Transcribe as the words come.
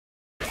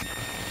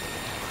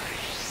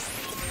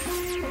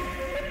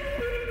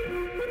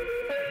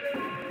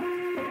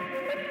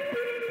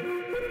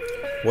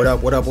What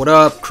up, what up, what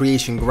up,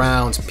 Creation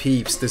Grounds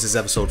peeps? This is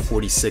episode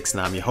 46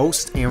 and I'm your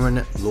host,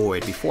 Aaron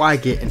Lloyd. Before I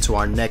get into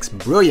our next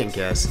brilliant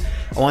guest,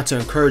 I want to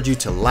encourage you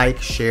to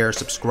like, share,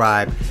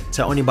 subscribe,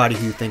 tell anybody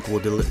who you think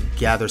will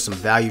gather some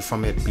value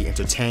from it, be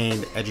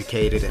entertained,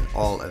 educated, and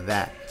all of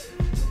that.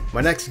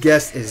 My next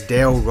guest is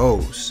Dale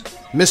Rose.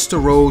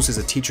 Mr. Rose is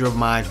a teacher of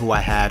mine who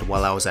I had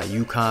while I was at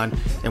UConn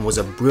and was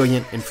a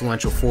brilliant,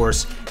 influential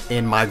force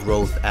in my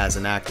growth as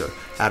an actor.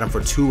 I had him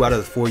for 2 out of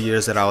the 4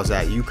 years that I was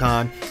at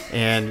UConn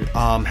and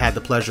had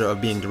the pleasure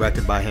of being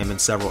directed by him in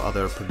several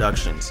other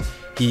productions.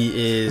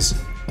 He is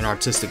an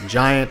artistic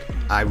giant.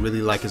 I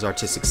really like his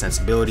artistic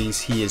sensibilities.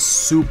 He is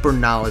super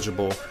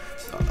knowledgeable,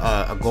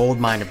 a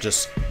gold mine of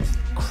just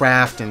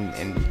craft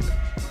and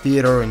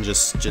theater and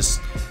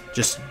just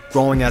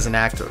growing as an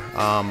actor.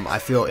 I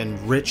feel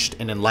enriched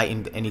and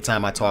enlightened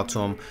anytime I talk to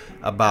him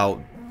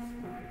about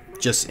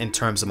just in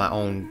terms of my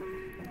own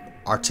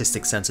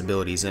artistic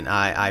sensibilities, and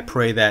I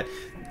pray that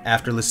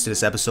after listening to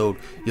this episode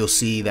you'll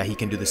see that he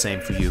can do the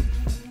same for you.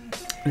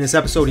 In this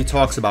episode he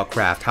talks about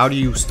craft. How do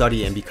you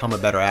study and become a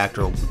better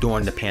actor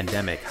during the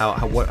pandemic?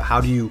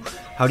 How do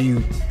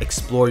you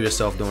explore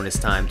yourself during this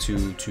time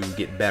to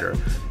get better?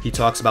 He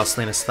talks about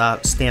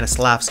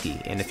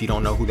Stanislavski, and if you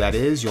don't know who that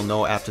is, you'll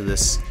know after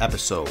this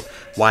episode.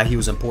 Why he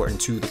was important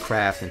to the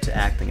craft and to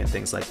acting and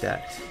things like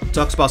that. He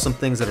talks about some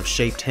things that have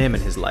shaped him in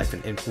his life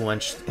and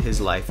influenced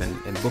his life,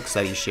 and books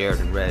that he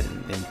shared and read,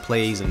 and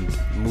plays and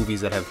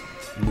movies that have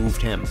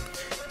moved him.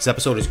 This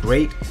episode is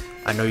great.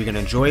 I know you're going to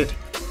enjoy it.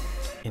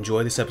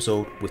 Enjoy this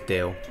episode with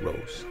Dale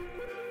Rose.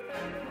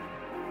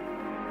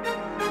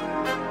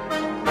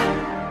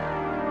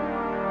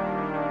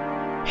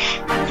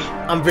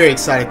 I'm very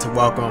excited to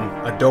welcome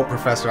a dope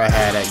professor I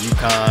had at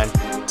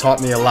UConn.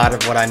 Taught me a lot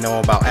of what I know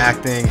about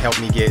acting, helped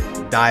me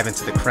dive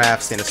into the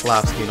craft,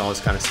 Stanislavski and all this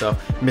kind of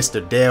stuff.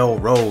 Mr. Dale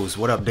Rose.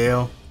 What up,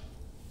 Dale?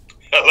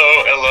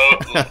 Hello,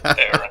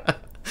 Aaron.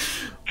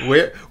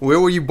 Where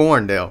were you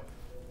born, Dale?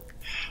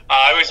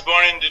 I was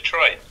born in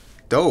Detroit.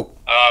 Dope.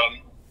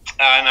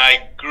 And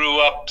I grew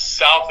up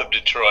south of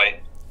Detroit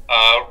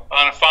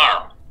on a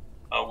farm,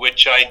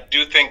 which I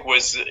do think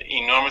was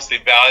enormously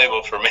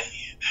valuable for me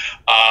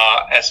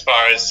as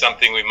far as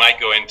something we might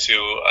go into.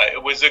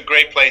 It was a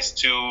great place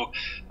to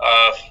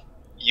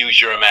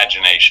use your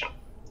imagination.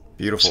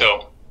 Beautiful.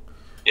 So,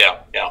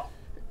 yeah.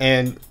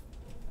 And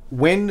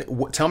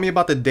tell me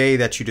about the day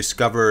that you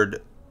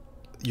discovered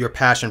your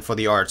passion for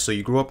the arts. So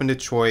you grew up in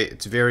Detroit.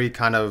 It's very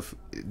kind of,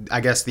 I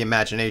guess the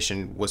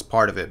imagination was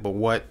part of it, but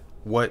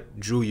what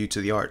drew you to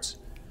the arts?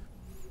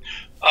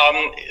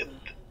 I'm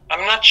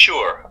not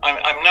sure.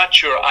 I'm not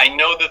sure. I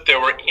know that there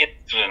were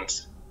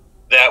incidents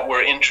that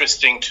were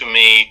interesting to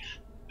me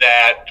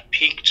that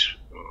piqued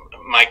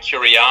my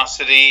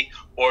curiosity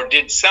or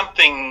did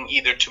something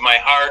either to my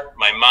heart,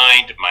 my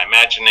mind, my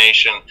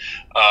imagination,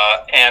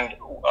 and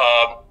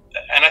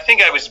I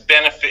think it was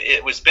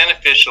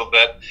beneficial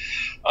that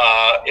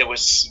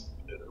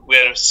we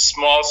had a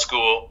small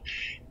school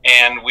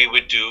and we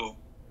would do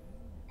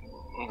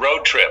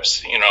road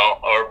trips,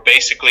 or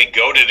basically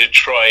go to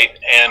Detroit.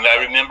 And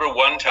I remember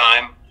one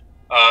time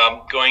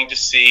going to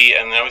see,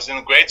 and I was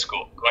in grade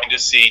school, going to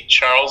see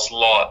Charles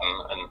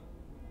Lawton, an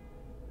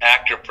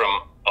actor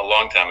from a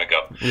long time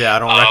ago. Yeah, I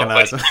don't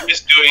recognize him. He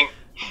was doing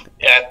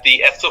at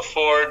the Ethel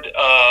Ford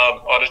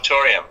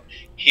Auditorium.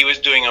 He was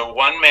doing a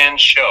one-man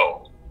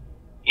show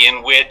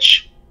in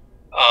which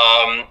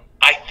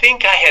I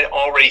think I had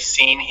already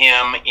seen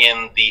him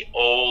in the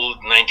old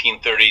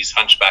 1930s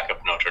Hunchback of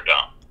Notre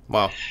Dame.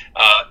 Wow.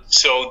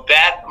 So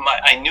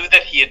I knew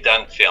that he had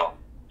done film.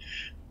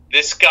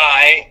 This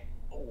guy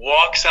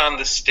walks on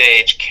the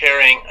stage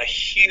carrying a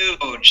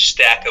huge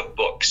stack of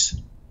books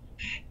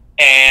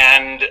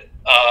and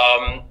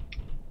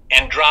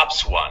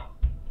drops one.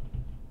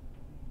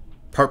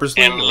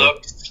 Purposely? And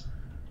looks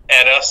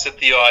at us at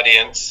the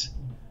audience,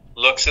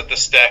 looks at the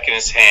stack in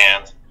his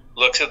hand,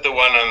 looks at the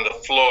one on the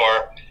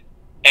floor,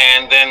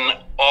 and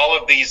then all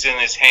of these in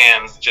his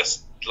hands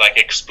just like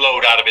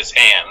explode out of his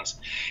hands.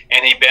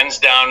 And he bends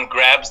down,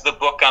 grabs the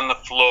book on the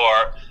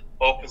floor,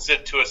 opens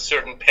it to a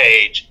certain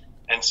page,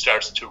 and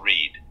starts to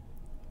read.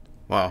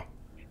 Wow.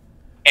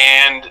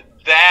 And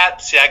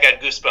I got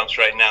goosebumps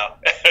right now,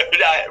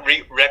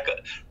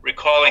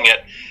 recalling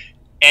it.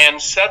 And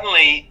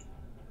suddenly,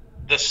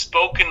 the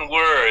spoken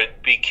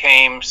word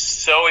became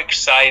so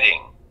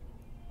exciting.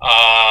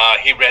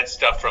 He read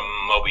stuff from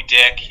Moby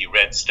Dick, he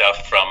read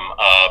stuff from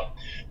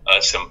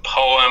some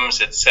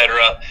poems,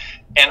 etc.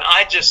 And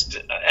I just,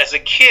 as a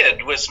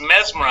kid, was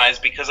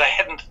mesmerized because I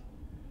hadn't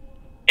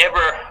ever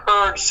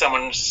heard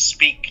someone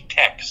speak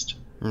text,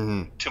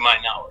 to my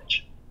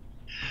knowledge.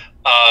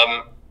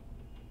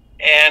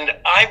 And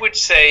I would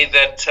say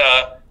that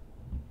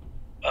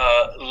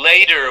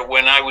later,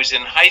 when I was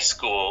in high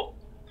school,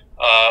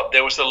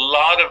 there was a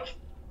lot of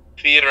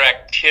theater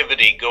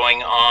activity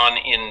going on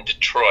in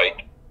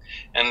Detroit.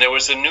 And there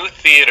was a new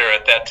theater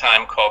at that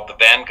time called the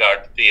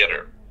Vanguard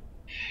Theater.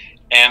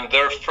 And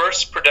their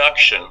first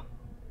production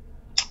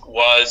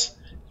was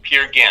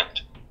Peer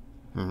Gynt.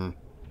 And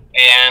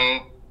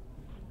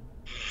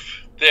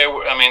there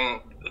were, I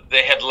mean,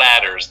 they had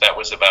ladders. That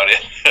was about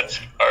it as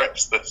far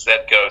as the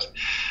set goes.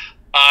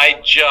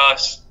 I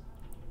just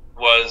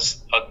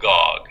was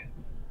agog.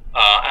 And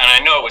I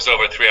know it was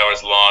over 3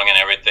 hours long and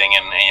everything,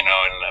 and and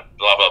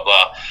blah, blah,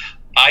 blah.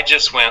 I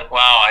just went, wow,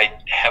 I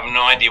have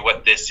no idea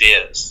what this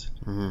is,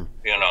 and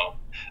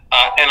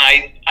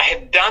I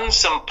had done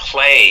some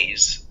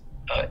plays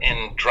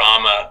in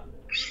drama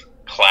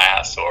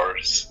class or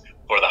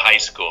for the high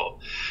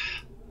school,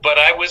 but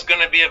I was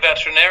going to be a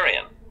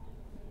veterinarian.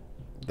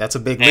 That's a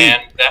big leap.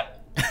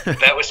 And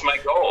that was my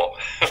goal.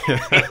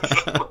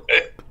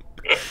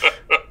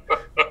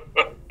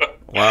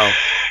 Wow.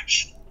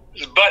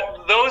 But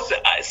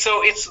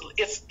so it's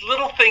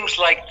little things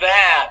like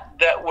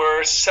that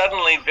were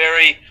suddenly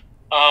very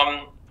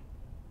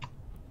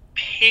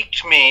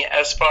piqued me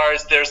as far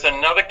as there's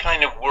another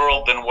kind of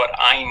world than what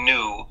I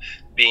knew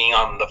being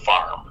on the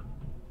farm.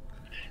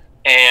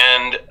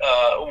 And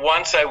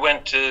once I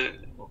went to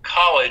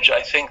college,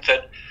 I think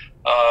that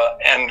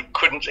and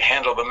couldn't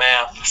handle the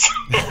math.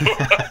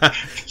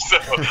 So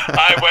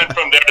I went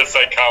from there to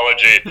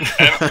psychology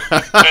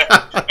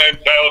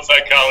and child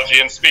psychology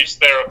and speech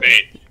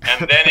therapy,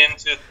 and then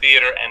into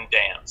theater and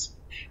dance.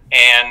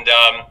 And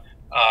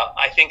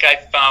I think I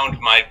found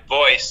my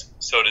voice,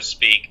 so to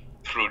speak,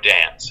 through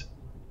dance,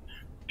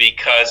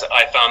 because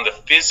I found the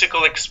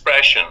physical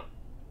expression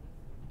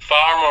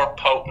far more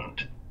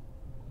potent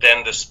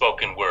than the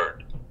spoken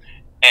word.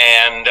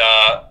 And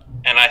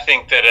I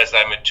think that as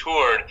I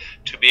matured,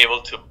 to be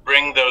able to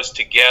bring those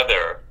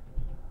together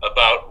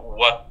about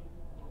what,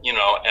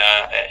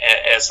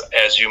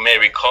 as you may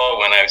recall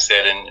when I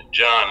said in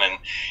John,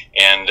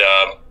 and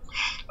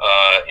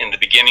in the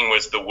beginning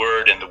was the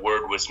Word, and the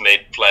Word was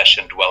made flesh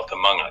and dwelt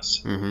among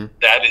us. Mm-hmm.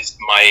 That is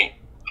my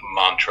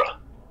mantra.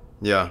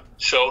 Yeah.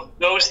 So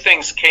those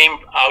things came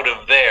out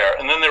of there.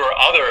 And then there were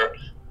other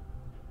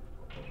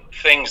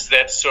things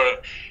that sort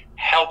of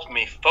helped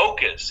me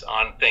focus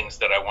on things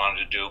that I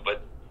wanted to do,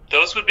 but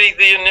those would be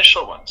the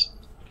initial ones.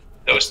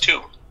 Those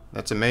two.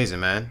 That's amazing,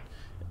 man.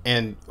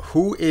 And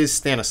who is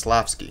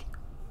Stanislavski?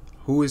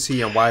 Who is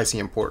he, and why is he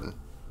important?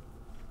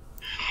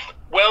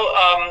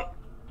 Well,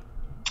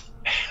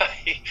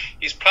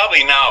 he's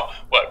probably now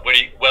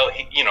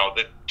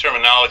the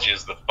terminology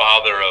is the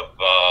father of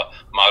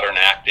modern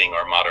acting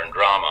or modern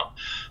drama,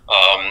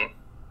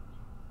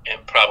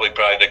 and probably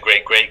the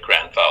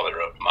great-great-grandfather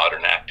of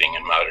modern acting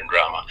and modern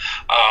drama.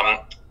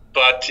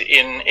 But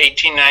in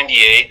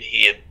 1898,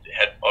 he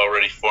had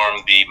already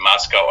formed the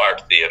Moscow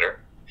Art Theater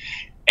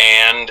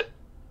and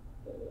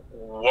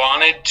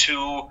wanted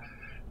to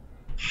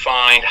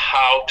find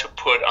how to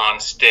put on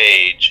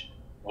stage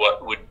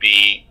what would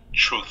be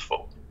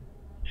truthful,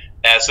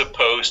 as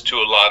opposed to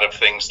a lot of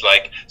things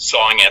like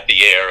sawing at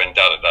the air and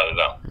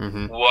da-da-da-da-da.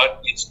 Mm-hmm.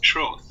 What is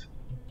truth?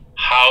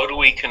 How do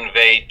we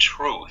convey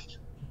truth,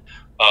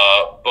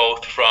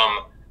 both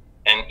from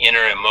an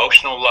inner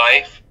emotional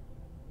life,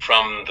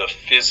 from the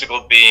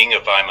physical being,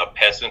 if I'm a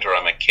peasant or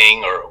I'm a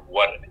king or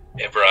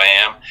whatever I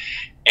am,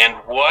 and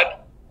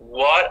what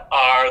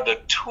are the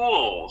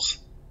tools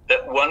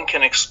that one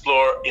can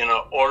explore in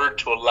order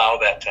to allow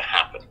that to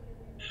happen?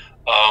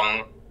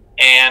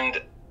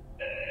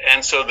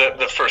 And so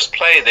the first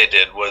play they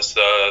did was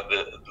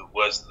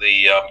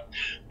the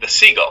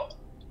Seagull.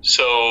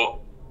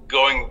 So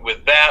going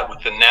with that,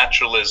 with the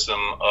naturalism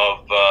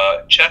of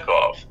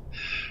Chekhov,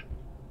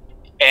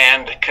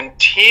 and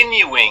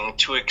continuing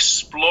to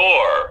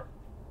explore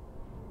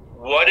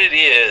what it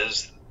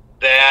is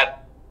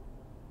that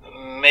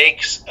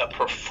makes a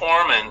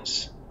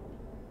performance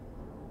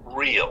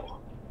real.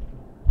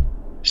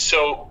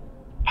 So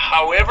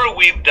however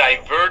we've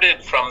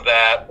diverted from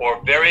that,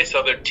 or various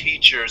other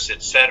teachers,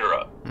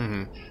 etc.,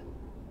 mm-hmm.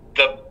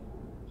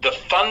 the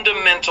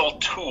fundamental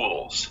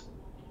tools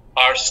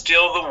are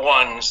still the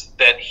ones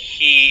that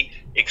he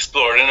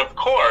explored. And of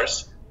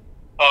course,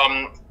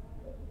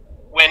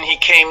 when he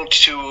came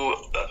to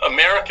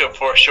America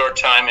for a short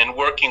time and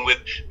working with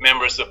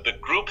members of the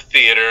group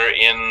theater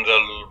in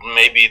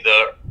maybe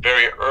the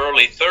very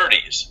early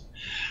 30s,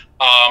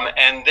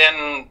 and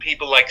then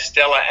people like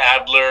Stella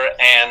Adler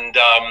and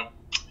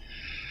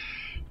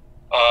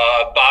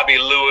Bobby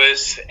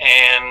Lewis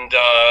and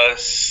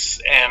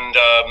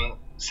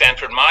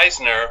Sanford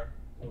Meisner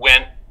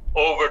went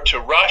over to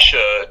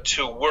Russia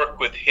to work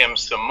with him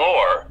some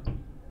more.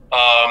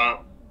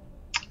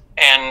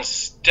 And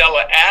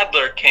Stella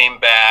Adler came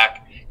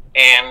back,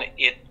 and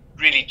it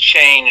really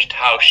changed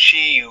how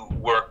she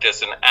worked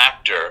as an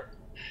actor.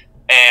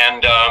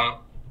 And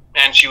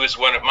she was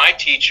one of my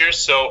teachers,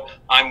 so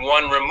I'm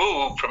one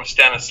removed from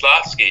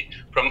Stanislavski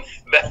from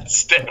that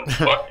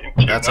standpoint.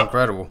 That's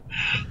incredible.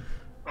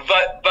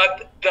 But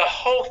the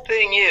whole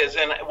thing is,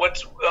 and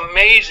what's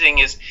amazing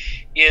is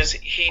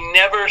he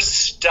never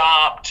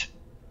stopped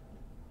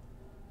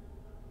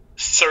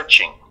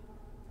searching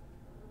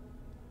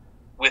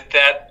with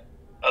that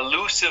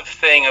elusive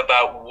thing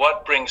about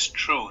what brings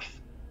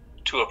truth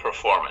to a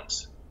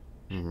performance.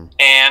 Mm-hmm.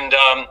 And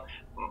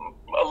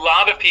a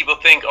lot of people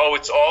think, oh,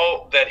 it's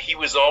all that he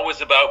was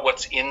always about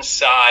what's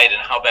inside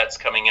and how that's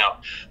coming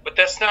out. But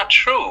that's not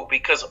true,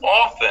 because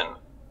often,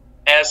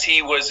 as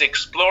he was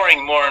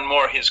exploring more and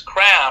more his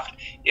craft,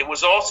 it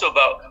was also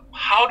about,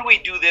 how do we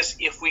do this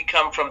if we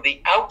come from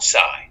the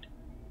outside?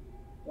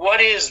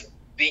 What is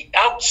the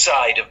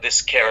outside of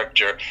this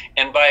character?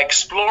 And by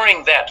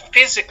exploring that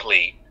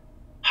physically,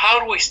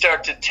 how do we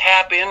start to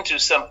tap into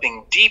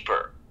something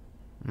deeper?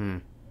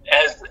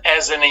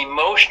 As an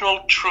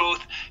emotional truth,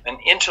 an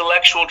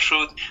intellectual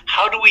truth,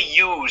 how do we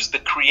use the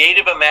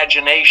creative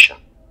imagination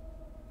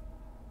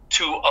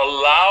to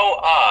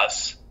allow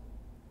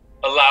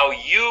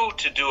you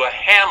to do a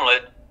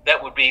Hamlet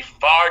that would be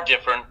far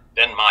different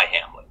than my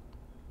Hamlet?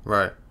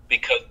 Right.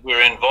 Because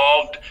we're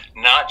involved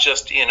not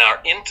just in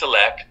our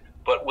intellect,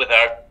 but with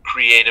our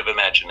creative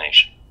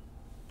imagination.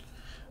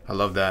 I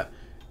love that.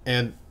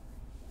 And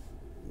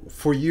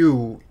for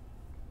you,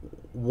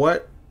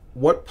 what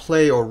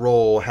play or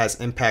role has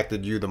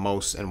impacted you the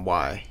most, and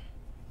why?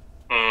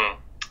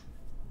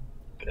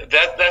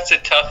 That's a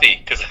toughie,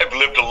 because I've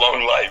lived a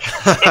long life.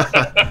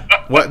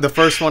 What, the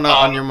first one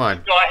on your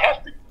mind? So I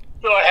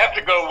have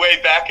to go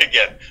way back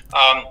again.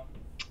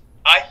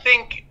 I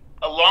think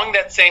along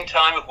that same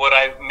time of what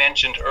I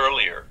mentioned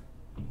earlier,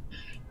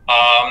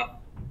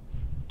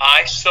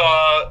 I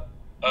saw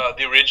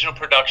the original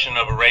production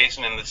of A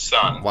Raisin in the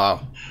Sun.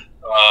 Wow.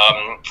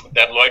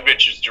 That Lloyd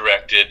Richards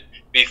directed,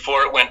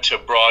 before it went to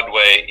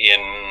Broadway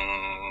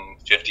in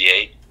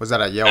 58. Was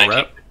that at Yale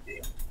Rep?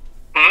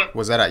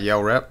 Was that at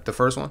Yale Rep, the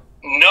first one?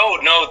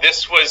 No.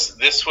 This was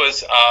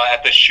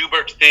at the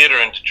Schubert Theater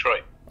in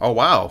Detroit. Oh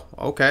wow.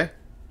 Okay.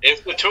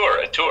 It's a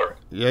tour.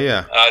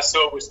 Yeah.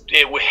 So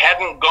it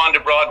hadn't gone to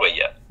Broadway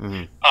yet.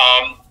 And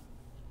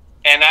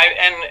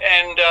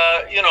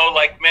you know,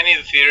 like many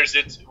of the theaters,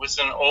 it was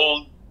an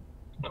old,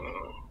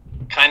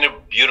 kind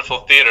of beautiful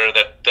theater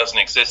that doesn't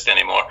exist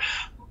anymore.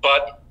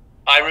 But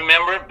I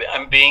remember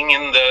being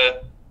in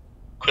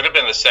could have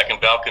been the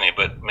second balcony,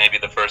 but maybe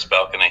the first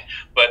balcony.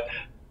 But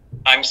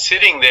I'm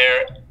sitting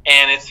there,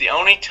 and it's the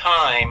only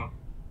time,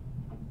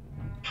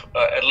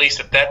 at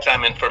least at that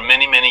time and for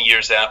many, many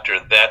years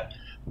after, that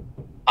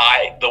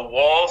the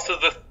walls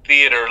of the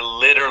theater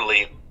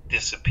literally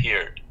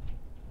disappeared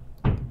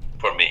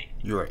for me.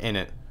 You were in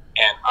it.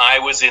 And I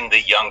was in the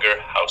younger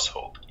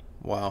household.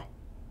 Wow.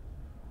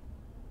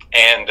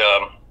 And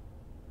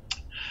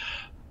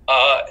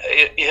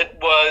it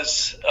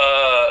was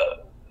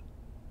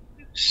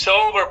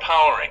so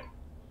overpowering,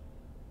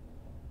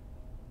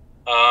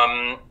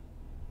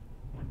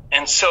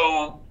 and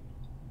so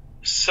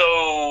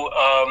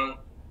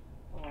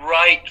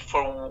right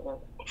for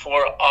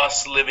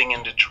us living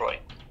in Detroit.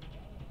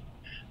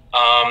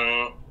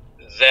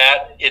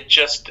 That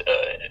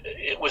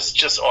it was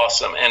just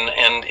awesome,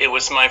 and it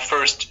was my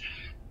first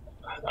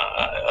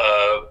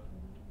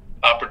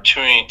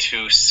opportunity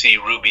to see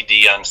Ruby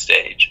Dee on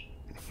stage.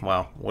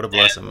 Wow, what a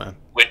blessing, man.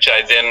 Which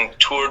I then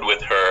toured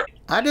with her.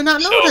 I did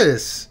not know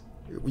this.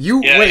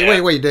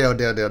 Wait, Dale.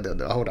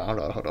 Hold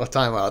on.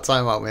 Time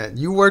out, man.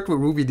 You worked with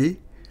Ruby Dee?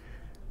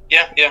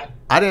 Yeah.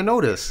 I didn't know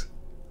this.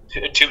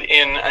 In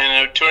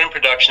a touring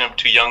production of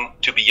To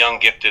Be Young,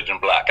 Gifted, and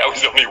Black. I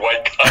was the only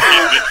white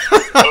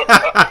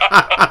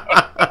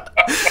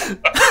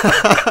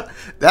guy.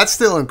 That's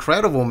still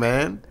incredible,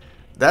 man.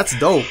 That's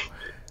dope.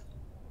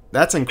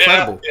 That's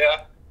incredible.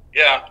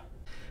 Yeah.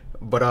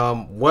 But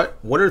what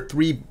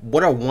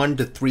are 1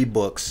 to 3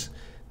 books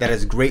that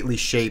has greatly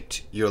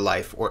shaped your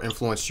life or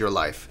influenced your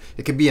life?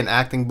 It could be an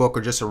acting book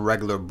or just a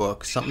regular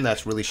book, something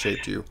that's really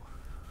shaped you.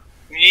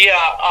 Yeah.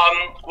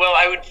 Well,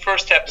 I would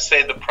first have to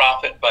say The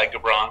Prophet by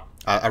Gibran.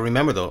 I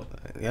remember though.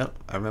 Yeah,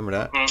 I remember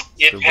that.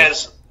 It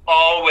has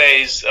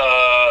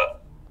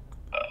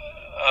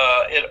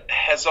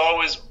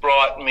always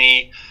brought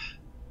me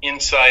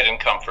insight and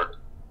comfort.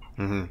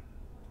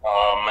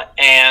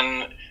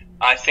 And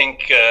I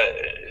think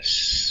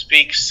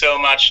speaks so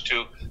much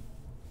to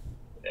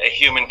a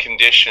human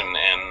condition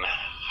and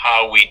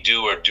how we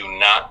do or do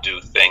not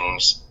do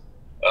things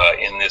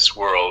in this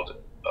world,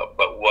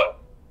 but what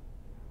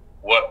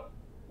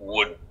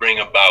would bring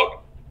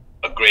about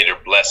a greater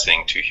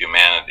blessing to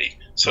humanity.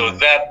 So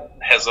that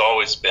has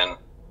always been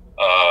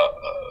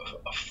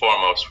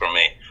foremost for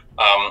me.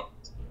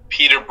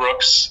 Peter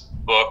Brook's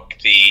book,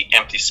 The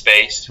Empty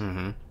Space,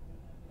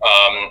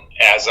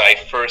 as I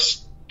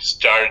first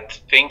started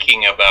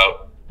thinking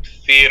about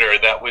theater,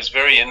 that was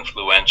very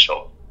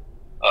influential,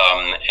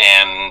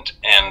 and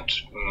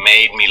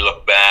made me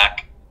look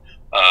back,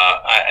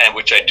 and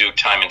which I do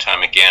time and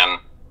time again,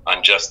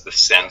 on just the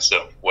sense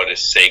of what is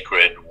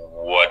sacred,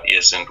 what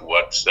isn't,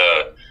 what's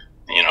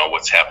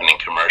happening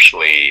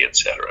commercially,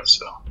 etc.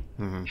 So,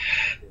 and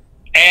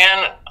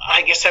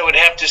I guess I would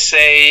have to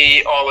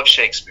say all of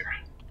Shakespeare.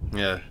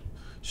 Yeah.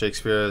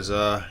 Shakespeare is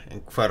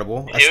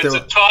incredible. It's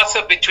a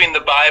toss-up between the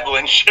Bible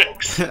and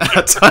Shakespeare.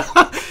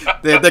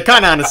 they're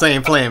kind of on the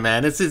same plane,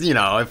 man. It's just,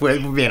 if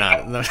we're being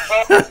honest.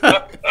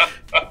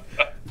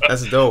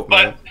 That's dope,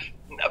 man.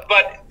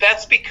 But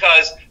that's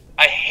because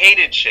I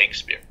hated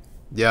Shakespeare.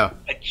 Yeah.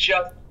 I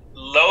just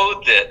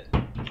loathed it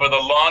for the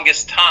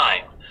longest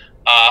time,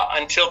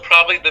 until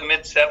probably the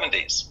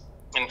mid-'70s.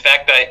 In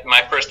fact,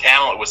 my first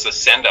Hamlet was a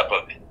send-up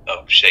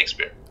of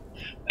Shakespeare,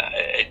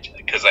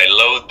 because I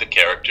loathed the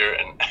character.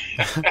 And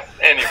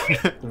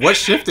anyway, what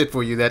shifted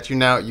for you that you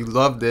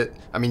loved it?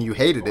 I mean, you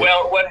hated it.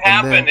 Well, what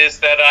happened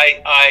is that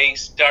I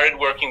started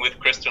working with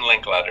Kristen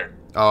Linklater.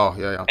 Oh,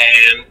 yeah.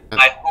 And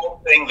my whole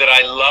thing that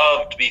I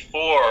loved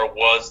before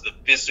was the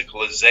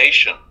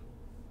physicalization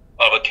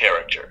of a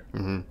character.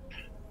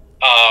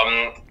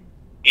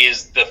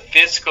 Is the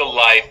physical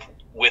life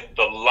with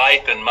the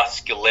life and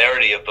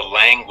muscularity of the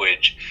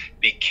language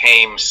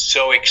became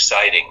so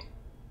exciting.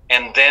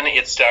 And then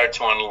it started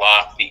to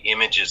unlock the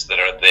images that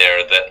are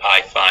there that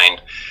I find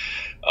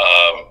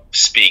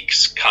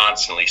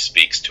constantly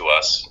speaks to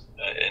us,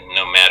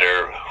 no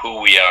matter who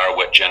we are,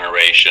 what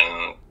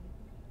generation,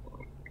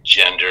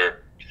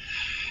 gender,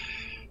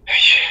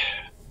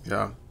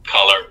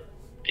 color.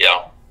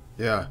 Yeah.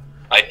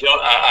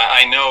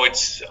 I know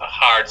it's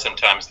hard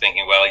sometimes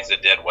thinking, well, he's a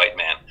dead white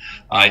man.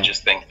 I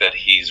just think that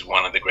he's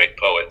one of the great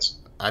poets.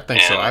 I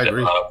think so. I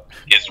agree.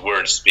 His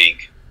words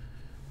speak.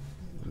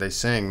 They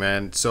sing,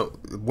 man. So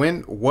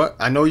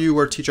I know you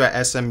were a teacher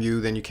at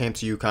SMU, then you came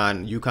to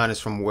UConn. UConn is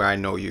from where I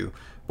know you.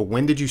 But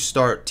when did you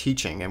start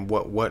teaching, and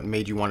what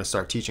made you want to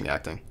start teaching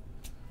acting?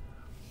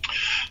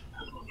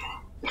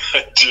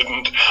 I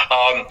didn't.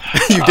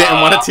 You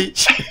didn't want to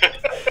teach?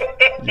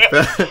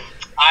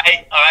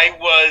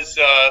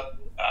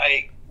 I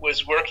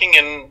was working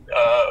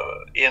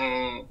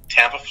in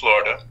Tampa,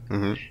 Florida,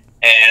 and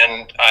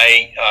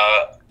I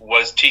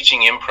was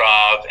teaching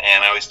improv,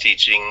 and I was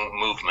teaching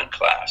movement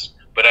class.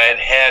 But I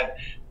had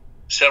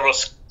several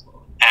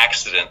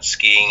accidents,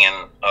 skiing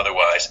and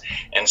otherwise,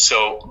 and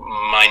so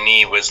my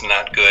knee was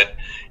not good,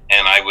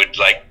 and I would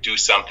do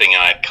something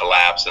and I'd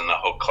collapse, and the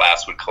whole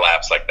class would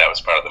collapse. Like that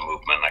was part of the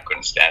movement, and I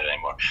couldn't stand it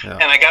anymore. Yeah.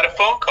 And I got a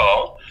phone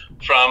call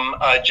from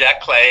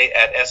Jack Clay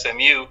at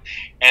SMU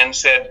and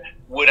said,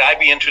 would I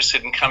be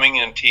interested in coming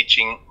in and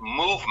teaching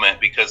movement,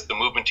 because the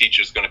movement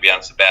teacher is going to be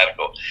on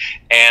sabbatical?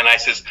 And I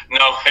says, no,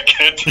 I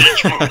can't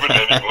teach movement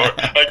anymore.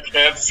 I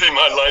can't see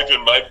my life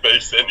in my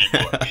face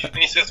anymore. And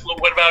he says, well,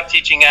 what about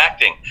teaching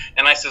acting?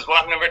 And I says,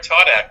 well, I've never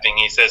taught acting.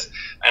 He says,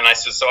 and I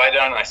said, so I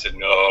done? I said,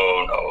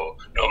 no,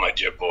 my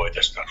dear boy,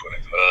 that's not what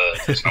I've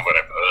heard. That's not what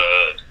I've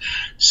heard.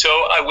 So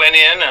I went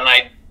in and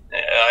I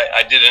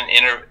did an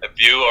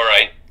interview, or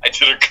I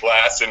did a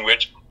class in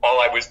which all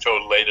I was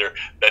told later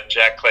that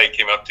Jack Clay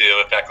came up to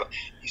the faculty.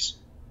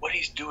 What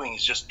he's doing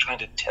is just trying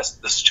to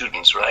test the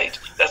students, right?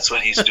 That's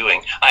what he's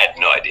doing. I had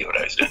no idea what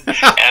I was doing.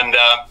 And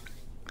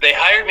they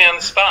hired me on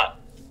the spot.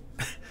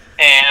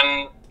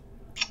 And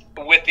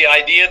with the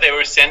idea, they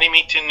were sending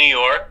me to New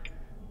York,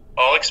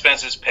 all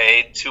expenses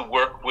paid, to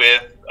work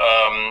with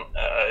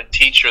a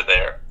teacher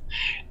there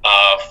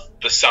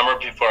the summer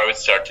before I would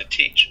start to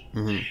teach.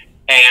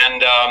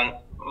 And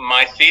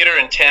my theater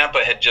in Tampa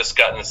had just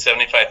gotten a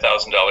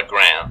 $75,000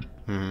 grant.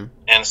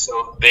 And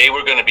so they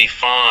were going to be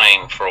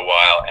fine for a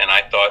while. And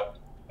I thought,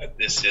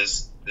 this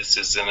is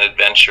an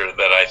adventure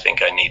that I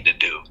think I need to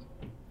do.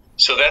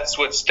 So that's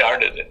what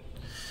started it.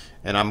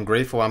 And I'm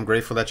grateful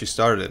that you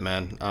started it,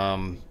 man.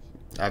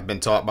 I've been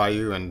taught by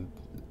you and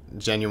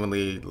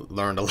genuinely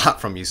learned a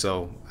lot from you.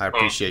 So I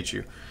appreciate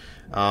you.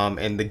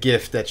 And the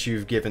gift that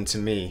you've given to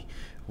me.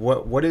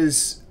 What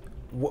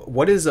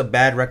is a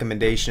bad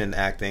recommendation in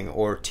acting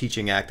or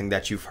teaching acting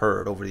that you've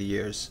heard over the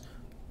years?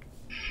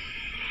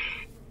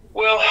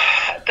 Well,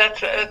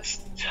 that's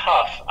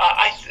tough.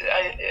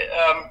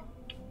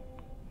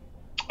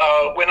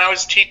 When I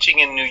was teaching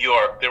in New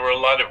York, there were a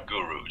lot of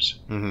gurus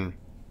who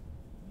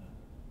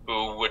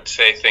would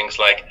say things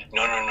like,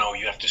 no,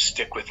 you have to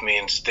stick with me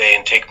and stay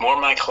and take more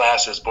of my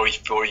classes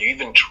before you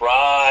even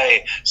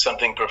try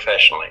something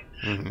professionally.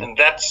 And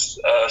that's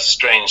a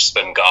strange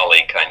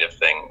Svengali kind of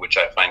thing, which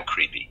I find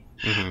creepy.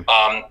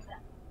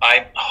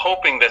 I'm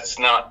hoping that's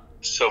not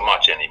so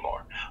much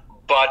anymore.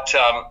 But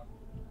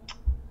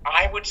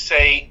I would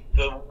say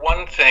the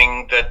one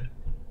thing that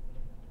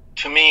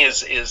to me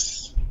is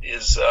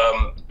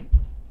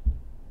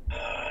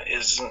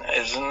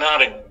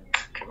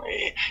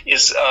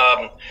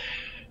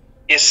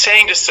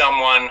saying to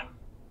someone,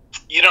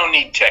 you don't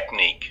need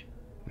technique.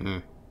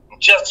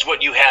 Just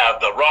what you have,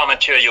 the raw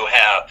material you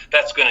have,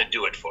 that's going to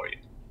do it for you.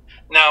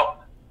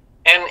 Now,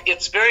 and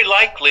it's very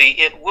likely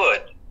it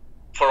would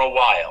for a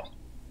while.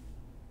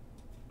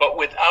 But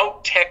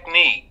without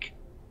technique,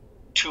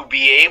 to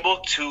be able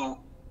to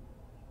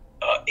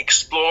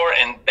explore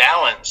and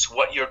balance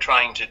what you're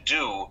trying to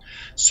do,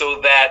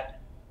 so that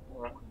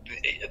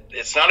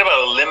it's not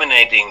about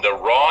eliminating the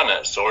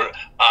rawness, or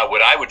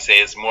what I would say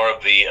is more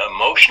of the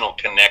emotional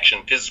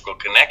connection, physical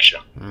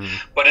connection,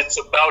 but it's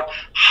about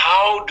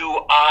how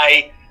do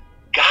I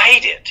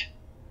guide it,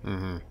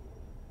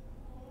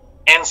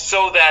 and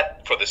so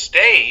that for the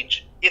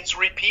stage it's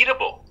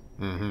repeatable.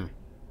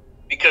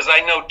 Because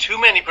I know too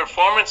many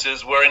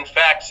performances where, in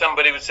fact,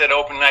 somebody would say at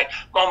open night,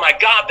 oh my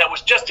God, that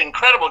was just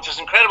incredible,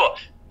 just incredible.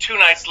 2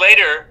 nights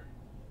later,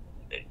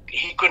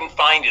 he couldn't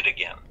find it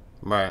again.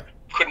 Right.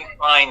 Couldn't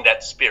find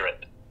that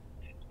spirit.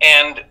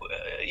 And,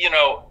 you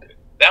know,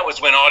 that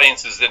was when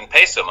audiences didn't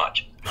pay so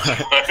much. So you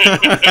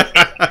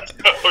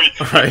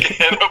Right.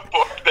 can't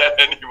afford that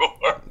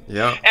anymore.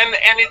 Yeah. And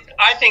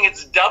I think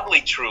it's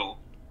doubly true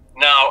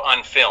now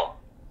on film,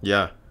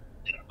 Yeah.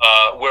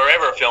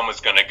 wherever film is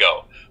going to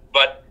go.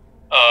 But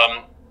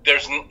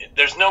there's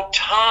no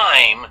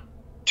time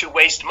to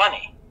waste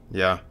money.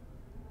 Yeah.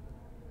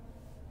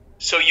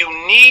 So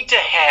you need to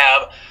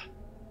have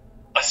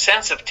a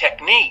sense of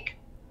technique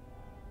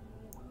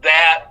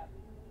that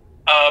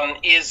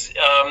is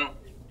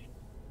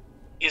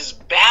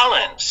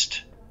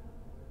balanced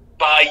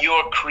by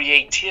your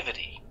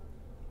creativity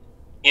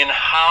in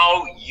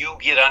how you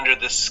get under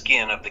the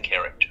skin of the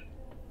character.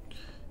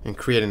 And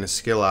creating a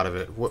skill out of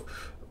it.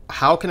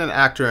 How can an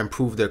actor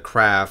improve their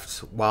craft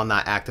while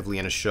not actively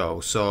in a show?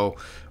 So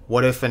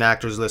what if an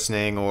actor's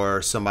listening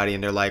or somebody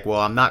and they're like,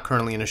 well, I'm not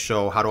currently in a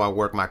show. How do I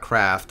work my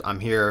craft? I'm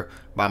here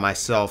by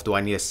myself. Do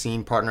I need a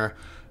scene partner?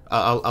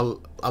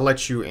 I'll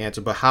let you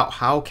answer, but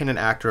how can an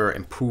actor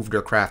improve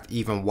their craft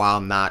even while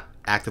not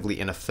actively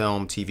in a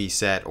film, TV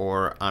set,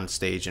 or on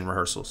stage in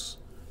rehearsals?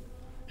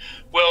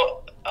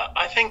 Well,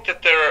 I think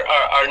that there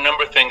are a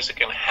number of things that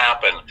can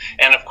happen.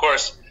 And of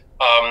course,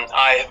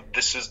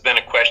 this has been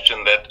a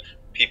question that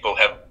people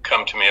have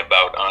come to me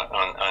about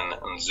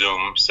on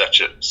Zoom, such.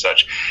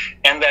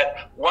 And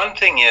that one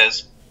thing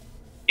is,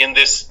 in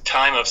this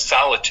time of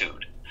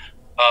solitude,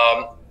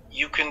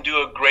 you can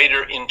do a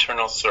greater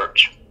internal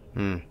search.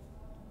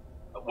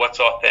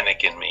 What's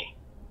authentic in me?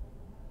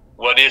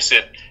 What is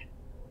it?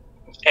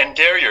 And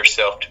dare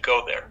yourself to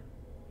go there.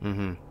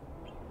 Mm-hmm.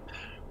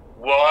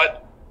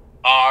 What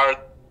are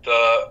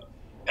the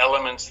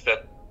elements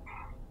that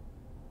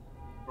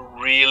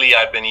really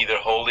I've been either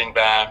holding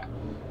back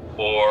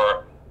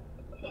or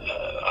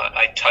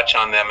I touch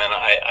on them and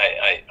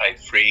I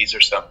freeze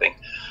or something?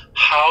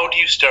 How do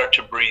you start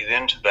to breathe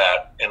into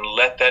that and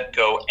let that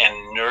go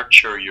and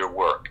nurture your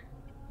work?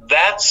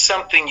 That's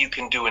something you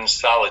can do in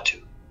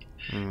solitude.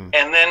 And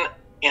then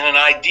in an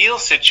ideal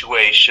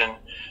situation,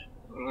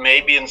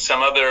 maybe in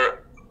some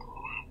other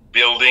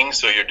building,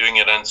 so you're doing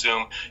it on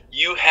Zoom,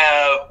 you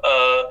have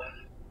a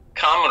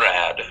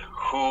comrade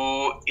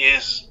who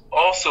is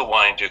also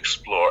wanting to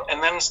explore,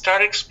 and then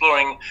start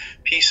exploring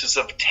pieces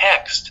of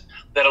text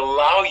that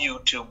allow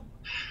you to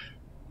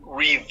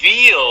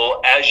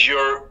reveal as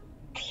you're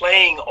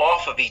playing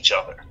off of each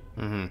other.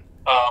 Mm-hmm.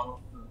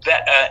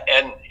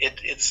 And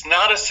it's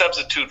not a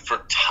substitute for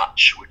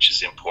touch, which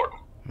is important.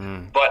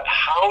 But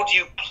how do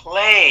you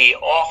play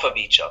off of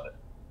each other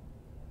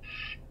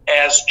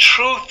as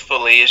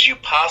truthfully as you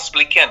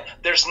possibly can?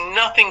 There's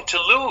nothing to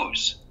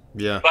lose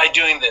by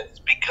doing this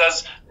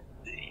because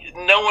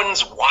no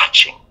one's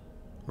watching.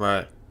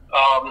 Right.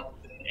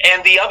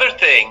 And the other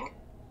thing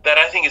that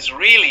I think is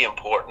really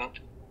important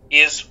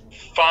is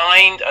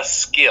find a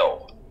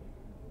skill.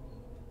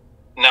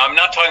 Now, I'm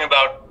not talking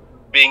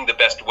about being the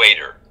best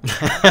waiter.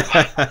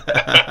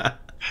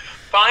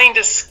 Find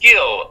a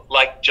skill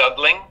like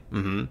juggling,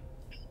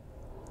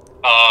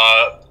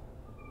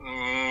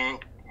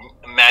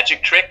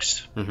 magic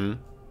tricks,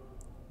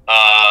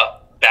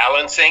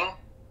 balancing,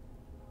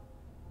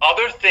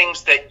 other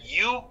things that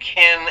you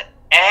can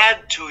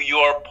add to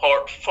your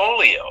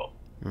portfolio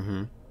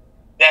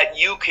that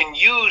you can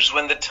use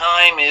when the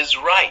time is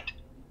right.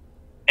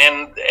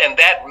 And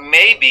that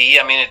may be,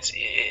 I mean, it's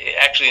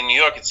actually in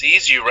New York, it's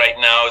easier right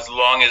now as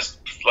long as,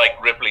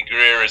 like Ripley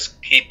Greer is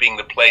keeping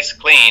the place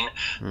clean,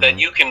 that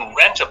you can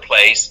rent a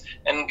place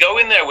and go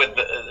in there with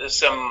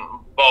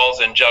some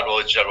balls and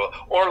juggle,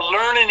 or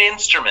learn an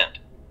instrument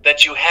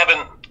that you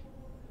haven't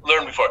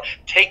learned before.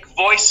 Take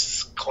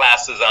voice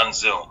classes on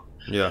Zoom.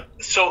 Yeah.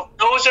 So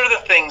those are the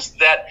things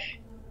that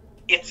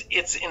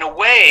it's in a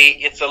way,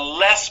 it's a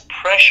less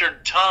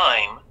pressured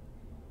time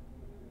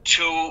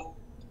to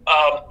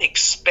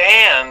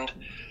expand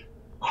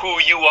who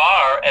you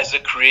are as a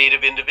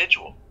creative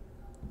individual.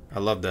 I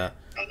love that.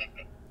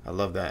 I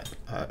love that.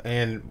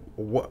 And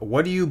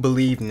what do you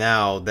believe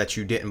now that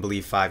you didn't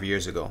believe 5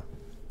 years ago?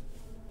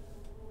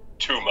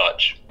 Too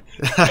much.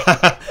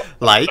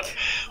 Like?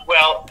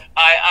 Well,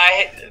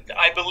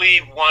 I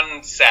believe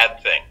one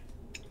sad thing,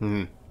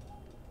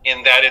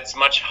 in that it's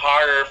much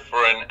harder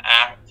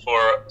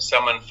for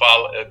someone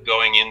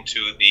going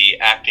into the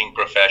acting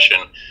profession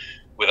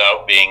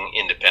without being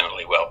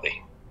independently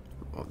wealthy.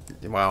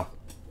 Wow.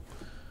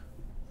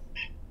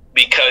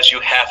 Because you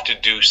have to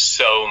do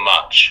so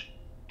much.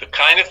 The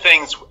kind of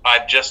things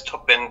I've just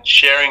been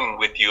sharing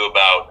with you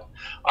about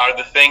are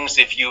the things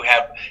if you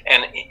have,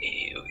 and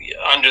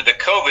under the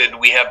COVID,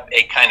 we have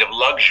a kind of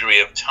luxury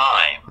of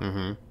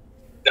time.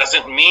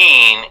 Doesn't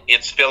mean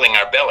it's filling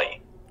our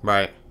belly.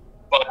 Right.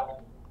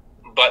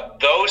 But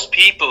those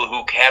people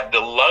who have the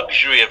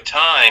luxury of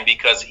time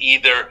because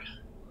either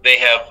they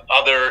have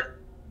other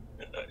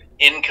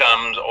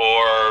incomes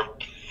or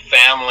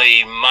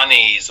family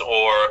monies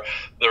or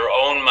their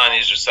own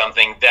monies or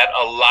something that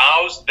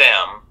allows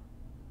them,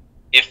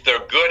 if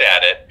they're good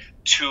at it,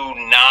 to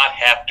not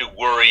have to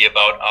worry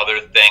about other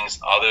things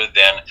other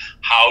than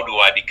how do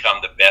I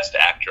become the best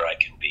actor I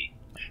can be.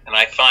 And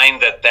I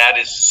find that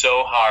is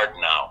so hard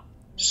now.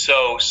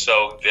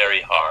 so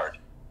very hard.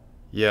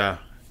 Yeah,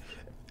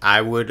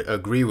 I would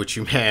agree with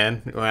you,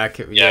 man.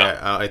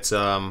 It's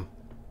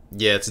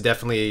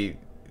definitely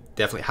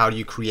how do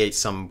you create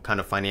some kind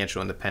of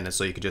financial independence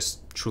so you could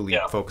just truly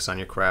focus on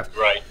your craft.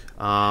 Right.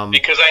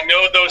 Because I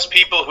know those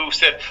people who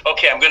said,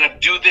 okay, I'm going to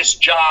do this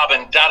job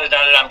and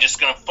I'm just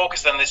going to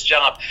focus on this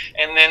job.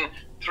 And then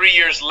 3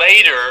 years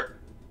later,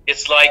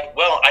 it's like,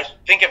 well, I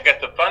think I've got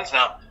the funds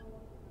now.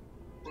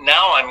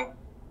 Now I'm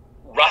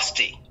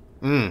rusty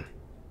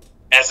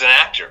as an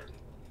actor.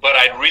 But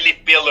I'd really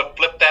be able to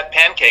flip that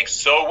pancake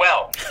so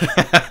well.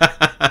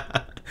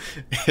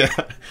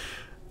 Yeah,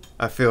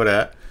 I feel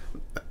that.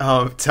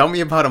 Tell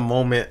me about a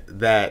moment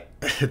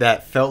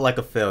that felt like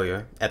a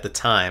failure at the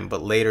time,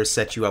 but later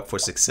set you up for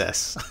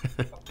success.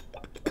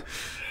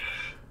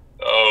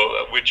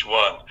 Oh, which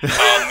one?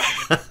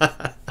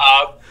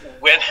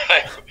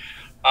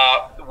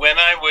 When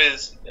I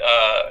was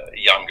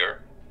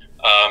younger,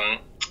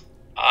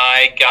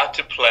 I got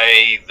to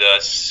play the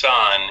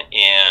son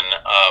in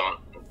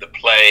the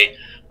play.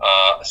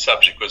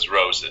 Subject was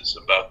Roses,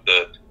 about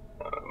the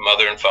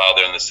mother and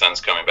father and the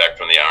son's coming back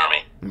from the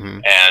army.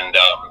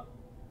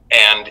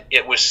 And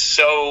it was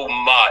so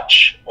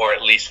much, or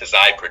at least as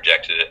I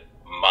projected it,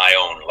 my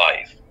own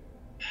life,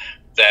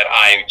 that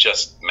I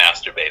just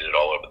masturbated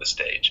all over the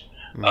stage.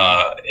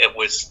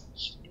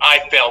 I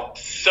felt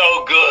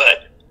so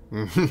good.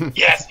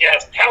 Yes,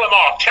 tell him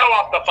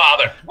off the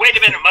father. Wait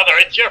a minute, mother,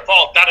 it's your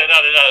fault.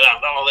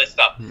 All this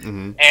stuff.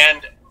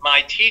 And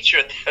my teacher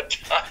at that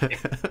time,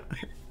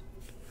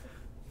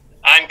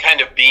 I'm kind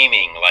of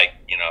beaming, like,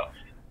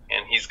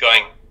 and he's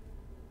going,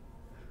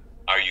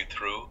 "Are you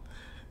through?"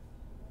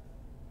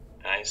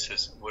 And I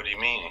says, "What do you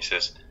mean?" He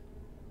says,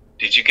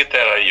 "Did you get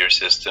that out of your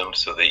system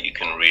so that you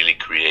can really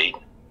create?"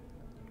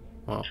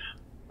 Wow.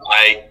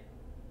 I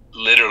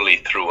literally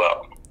threw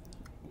up.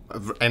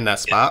 In that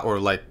spot, or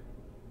like?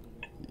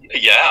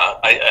 Yeah,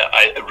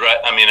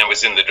 I mean, I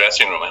was in the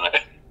dressing room,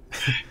 and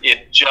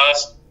it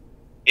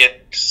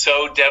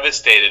so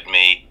devastated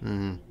me.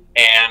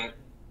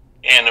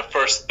 And the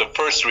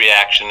first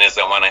reaction is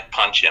I want to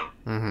punch him.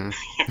 And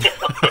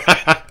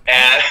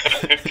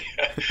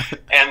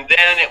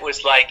then it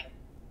was like,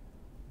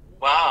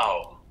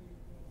 wow,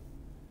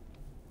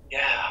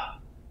 yeah.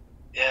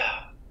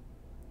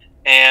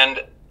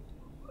 And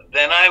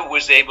then I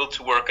was able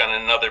to work on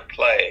another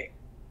play,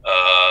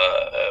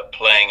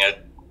 playing a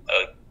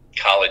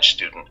college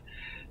student,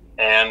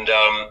 and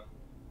I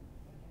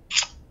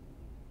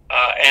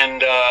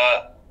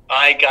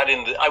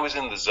was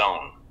in the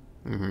zone.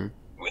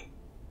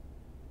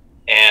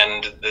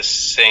 And the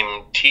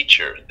same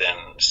teacher then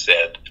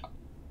said,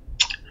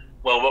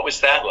 "Well, what was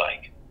that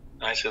like?"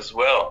 And I says,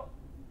 "Well,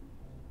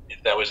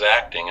 if that was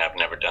acting, I've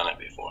never done it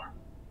before."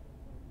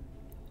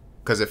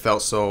 Because it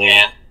felt so...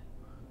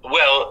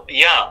 Well,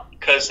 yeah,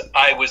 because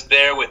I was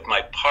there with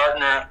my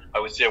partner. I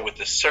was there with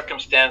the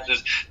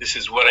circumstances. This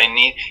is what I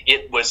need.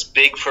 It was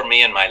big for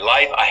me in my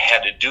life. I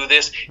had to do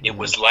this. It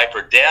was life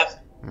or death.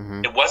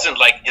 It wasn't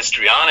like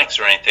histrionics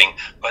or anything,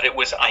 but it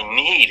was, I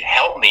need,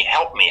 help me.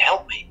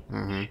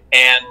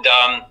 And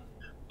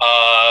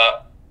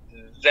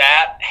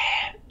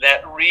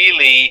that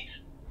really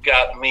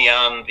got me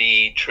on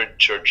the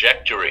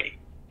trajectory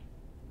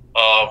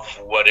of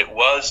what it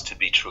was to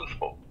be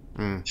truthful.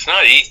 It's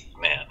not easy,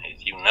 man.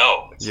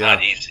 It's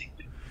not easy.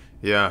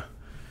 Yeah.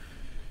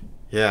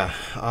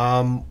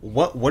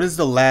 What is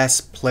the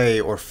last play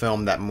or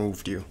film that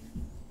moved you?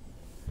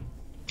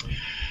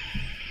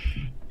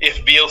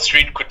 If Beale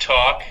Street Could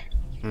Talk.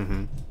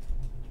 And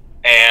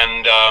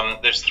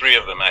there's three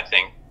of them, I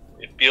think.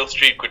 If Beale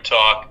Street Could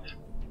Talk,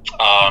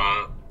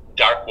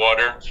 Dark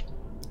Water.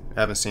 I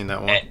haven't seen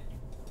that one.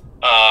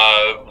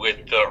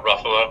 With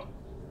Ruffalo.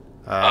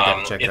 I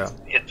gotta check it out.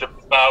 It's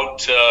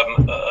about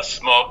a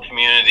small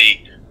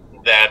community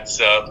that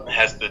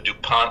has the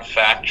DuPont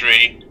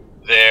factory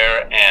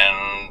there,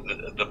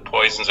 and the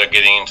poisons are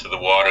getting into the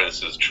water.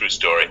 This is a true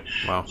story.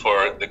 Wow.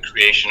 For the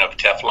creation of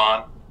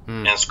Teflon.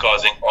 And it's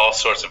causing all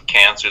sorts of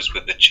cancers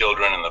with the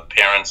children and the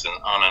parents and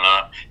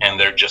on. And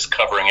they're just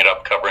covering it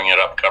up.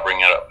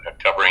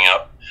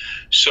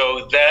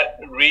 So that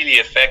really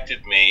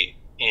affected me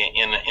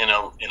in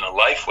a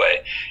life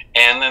way.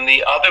 And then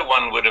the other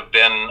one would have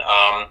been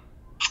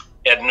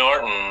Ed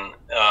Norton,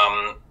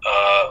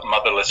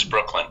 Motherless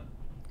Brooklyn.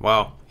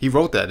 Wow. He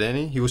wrote that, didn't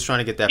he? He was trying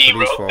to get that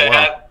produced for a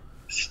while.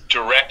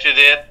 Directed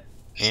it,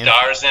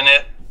 stars in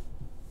it.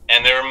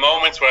 And there are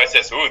moments where I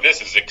says, "Ooh,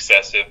 this is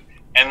excessive."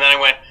 And then I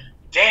went,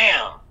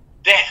 damn,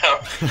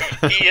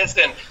 he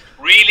isn't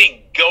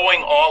really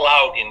going all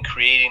out in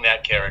creating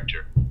that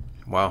character.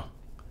 Wow.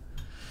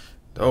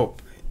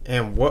 Dope.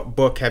 And what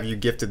book have you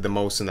gifted the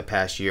most in the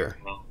past year?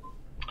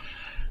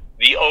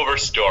 The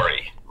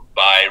Overstory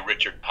by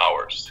Richard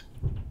Powers.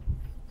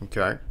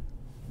 Okay.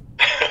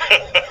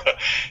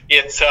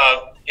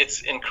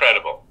 It's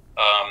incredible.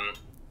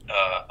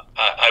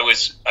 I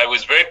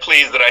was very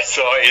pleased that I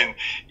saw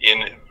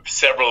in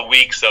several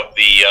weeks of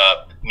the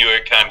New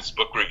York Times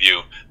book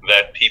review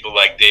that people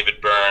like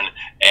David Byrne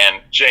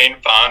and Jane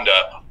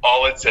Fonda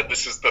all it said,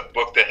 this is the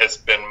book that has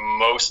been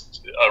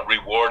most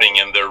rewarding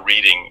in their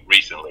reading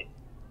recently.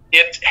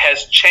 It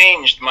has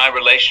changed my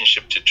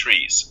relationship to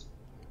trees.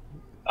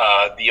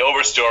 The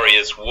overstory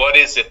is, what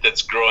is it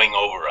that's growing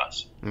over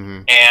us?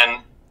 Mm-hmm.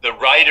 And the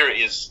writer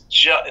is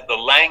the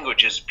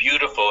language is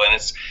beautiful, and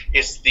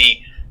it's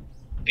the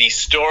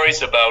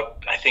stories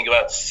about, I think,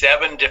 about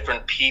 7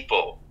 different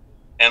people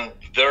and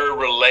their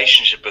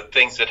relationship with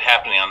things that are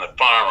happening on the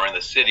farm or in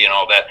the city and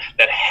all that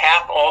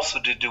have also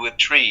to do with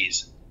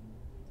trees,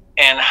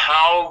 and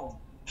how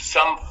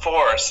some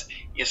force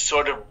is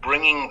sort of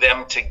bringing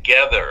them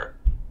together,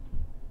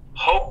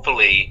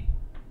 hopefully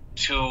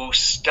to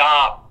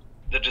stop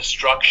the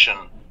destruction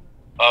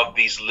of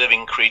these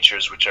living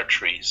creatures, which are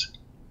trees.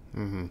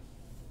 Mm-hmm.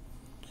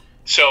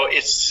 So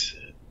it's,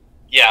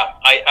 yeah,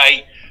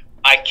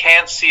 I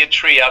can't see a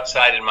tree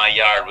outside in my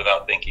yard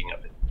without thinking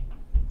of it.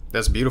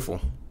 That's beautiful.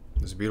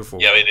 It's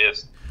beautiful. Yeah, it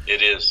is.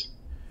 It is.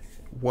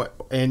 What?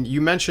 And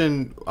you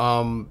mentioned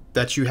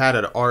that you had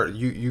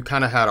you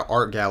kind of had an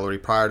art gallery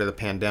prior to the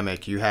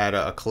pandemic. You had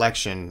a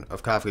collection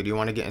of Kafka. Do you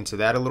want to get into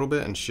that a little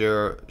bit and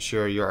share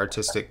your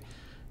artistic?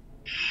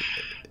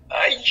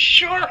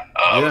 Sure.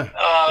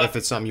 If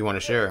it's something you want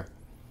to share.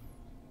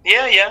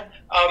 Yeah.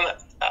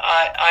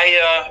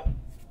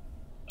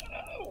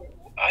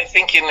 I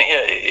think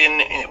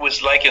it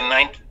was like in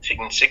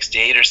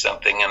 1968 or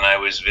something, and I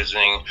was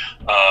visiting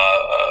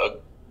a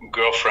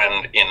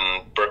girlfriend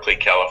in Berkeley,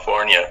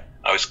 California.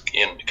 I was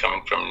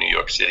coming from New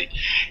York City,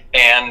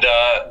 and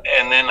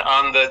then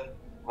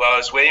while I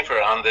was waiting for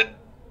her, on the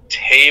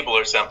table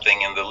or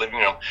something in the living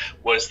room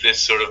was this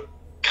sort of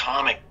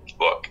comic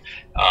book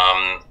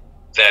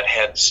that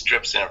had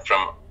strips in it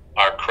from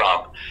R.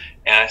 Crumb,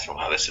 and I thought,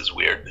 wow, this is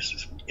weird. This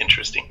is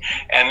interesting.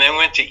 And then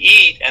went to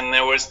eat, and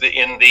there was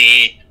in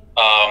the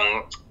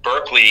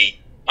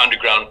Berkeley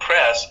Underground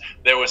Press,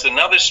 there was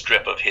another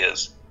strip of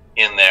his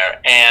in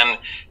there, and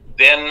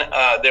then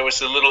there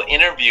was a little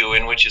interview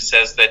in which it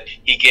says that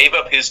he gave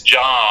up his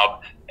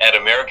job at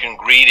American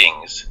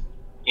Greetings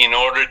in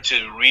order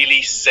to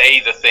really say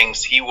the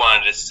things he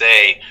wanted to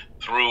say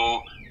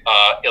through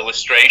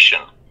illustration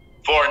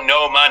for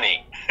no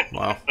money.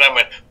 Wow. And I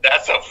went,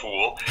 that's a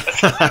fool.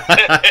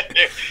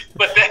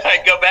 But then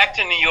I go back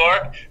to New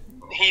York.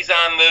 He's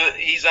on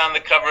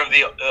the cover of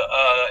the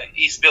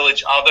East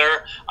Village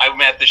Other. I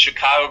met the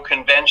Chicago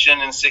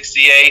Convention in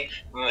 '68,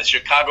 and the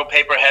Chicago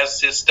paper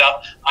has his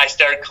stuff. I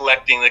started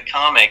collecting the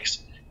comics,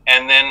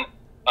 and then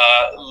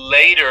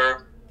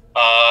later,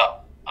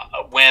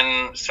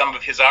 when some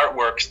of his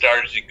artwork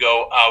started to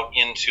go out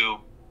into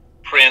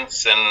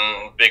prints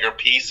and bigger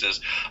pieces,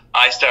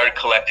 I started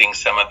collecting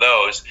some of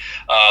those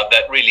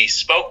that really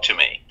spoke to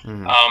me.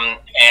 Mm-hmm.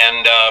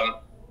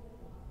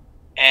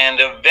 And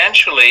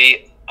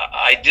eventually,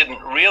 I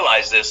didn't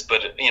realize this,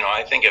 but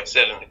I think I've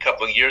said it a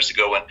couple of years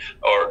ago,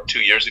 or 2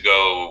 years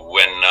ago,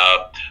 when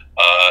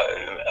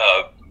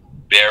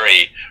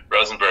Barry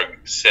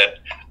Rosenberg said,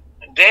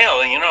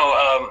 "Dale,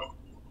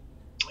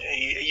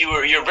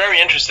 you're very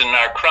interested in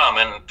R. Crumb,"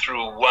 and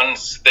through one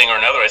thing or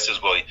another, I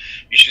says, "Well, you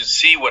should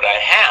see what I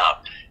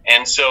have."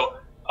 And so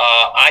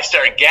I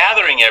started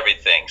gathering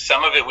everything.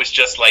 Some of it was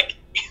just like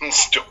in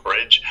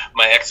storage.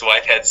 My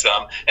ex-wife had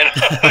some, and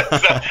so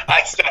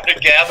I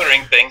started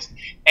gathering things,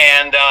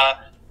 and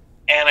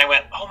I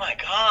went, "Oh my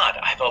God,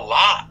 I have a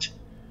lot.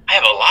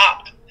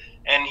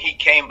 And he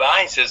came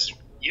by and says,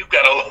 "You've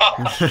got a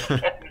lot."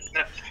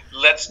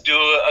 Let's do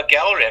a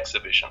gallery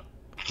exhibition.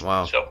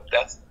 Wow. So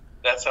that's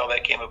how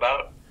that came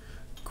about.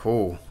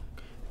 Cool.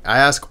 I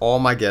ask all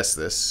my guests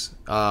this.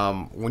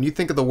 When you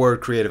think of the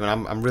word creative,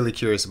 and I'm really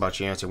curious about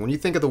your answer. When you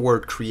think of the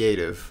word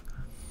creative,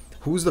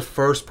 who's the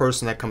first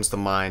person that comes to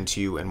mind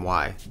to you, and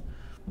why?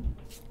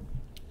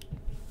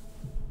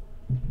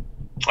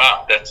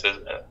 Wow, that's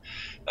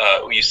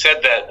you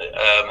said that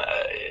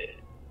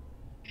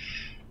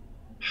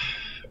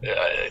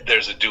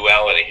there's a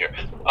duality here.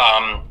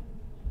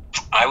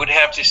 I would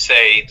have to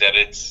say that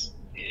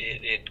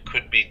it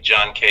could be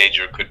John Cage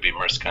or it could be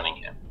Merce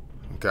Cunningham.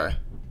 Okay,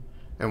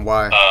 and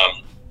why?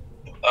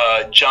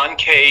 John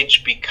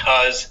Cage,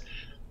 because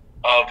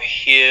of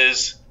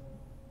his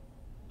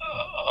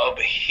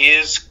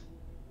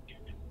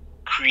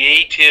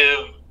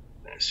creative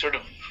sort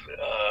of,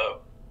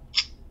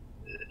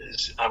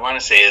 I want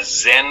to say, a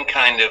Zen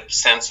kind of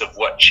sense of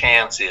what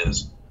chance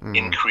is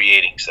in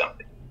creating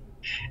something.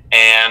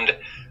 And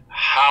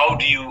how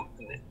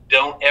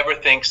don't ever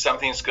think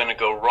something's going to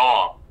go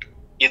wrong.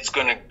 It's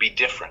going to be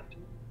different.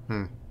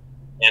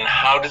 And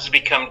how does it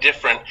become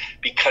different?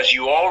 Because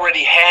you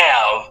already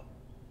have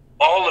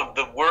all of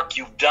the work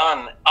you've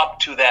done up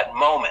to that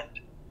moment.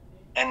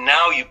 And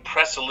now you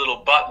press a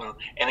little button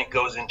and it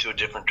goes into a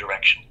different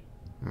direction.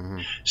 Mm-hmm.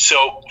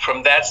 So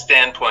from that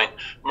standpoint,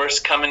 Merce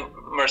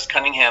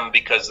Cunningham,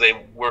 because they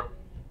work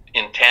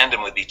in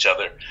tandem with each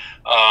other,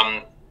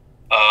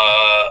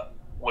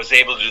 was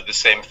able to do the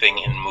same thing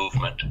in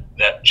movement.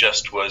 That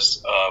just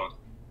was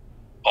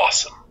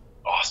awesome.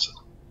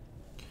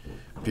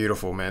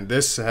 Beautiful, man.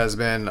 This has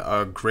been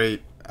a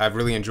great I've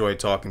really enjoyed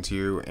talking to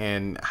you.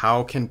 And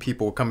how can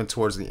people, coming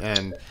towards the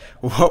end,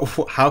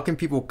 how can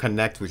people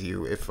connect with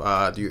you? If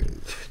do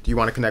you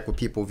want to connect with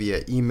people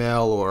via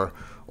email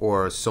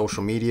or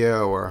social media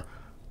or?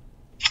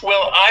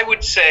 Well, I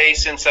would say,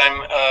 since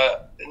I'm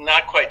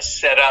not quite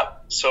set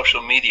up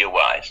social media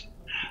wise,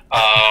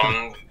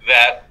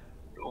 that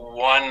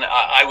one,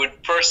 I would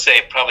first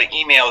say probably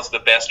email is the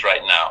best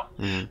right now,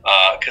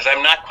 because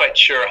I'm not quite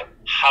sure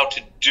how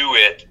to do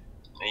it.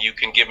 You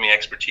can give me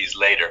expertise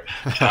later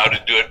how to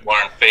do it more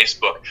on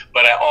Facebook.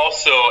 But I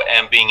also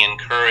am being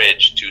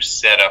encouraged to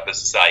set up a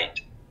site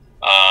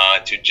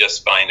to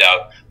just find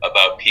out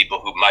about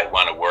people who might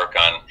want to work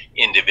on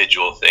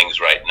individual things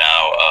right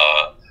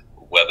now,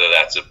 whether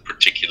that's a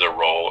particular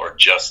role or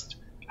just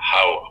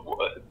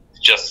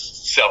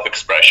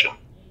self-expression.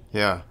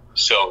 Yeah.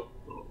 So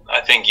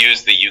I think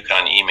use the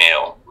UConn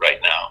email right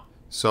now.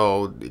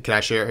 So can I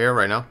share it here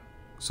right now?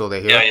 So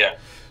they hear? Yeah.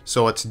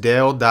 So it's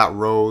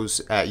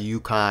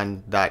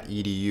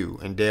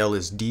dale.rose@uconn.edu, and Dale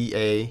is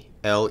DALE.Rose,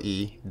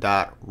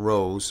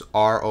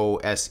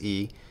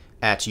 ROSE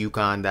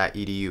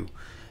 @uconn.edu.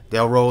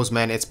 Dale Rose,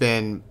 man, it's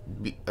been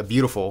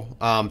beautiful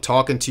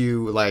talking to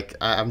you. Like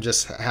I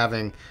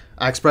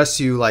expressed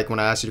to you, like when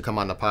I asked you to come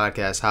on the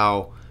podcast,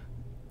 how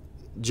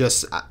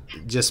just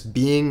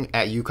being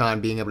at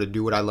UConn, being able to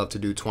do what I love to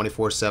do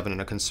 24/7 in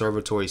a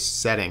conservatory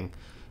setting.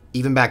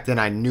 Even back then,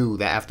 I knew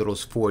that after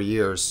those 4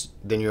 years,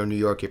 then you're in New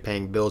York, you're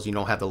paying bills, you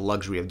don't have the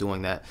luxury of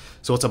doing that.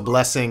 So it's a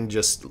blessing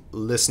just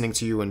listening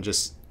to you and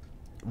just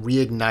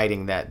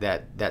reigniting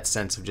that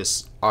sense of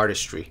just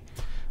artistry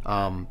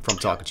from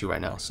talking to you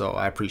right now. So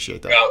I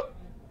appreciate that. Well,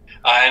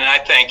 and I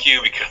thank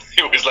you, because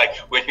it was like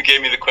when you gave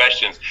me the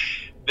questions,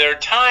 there are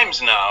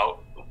times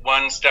now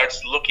one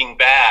starts looking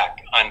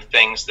back on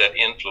things that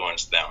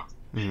influenced them.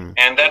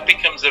 And that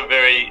becomes a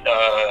very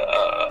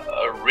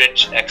a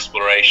rich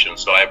exploration.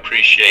 So I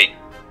appreciate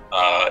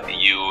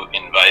you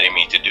inviting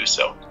me to do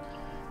so.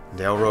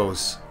 Dale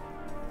Rose.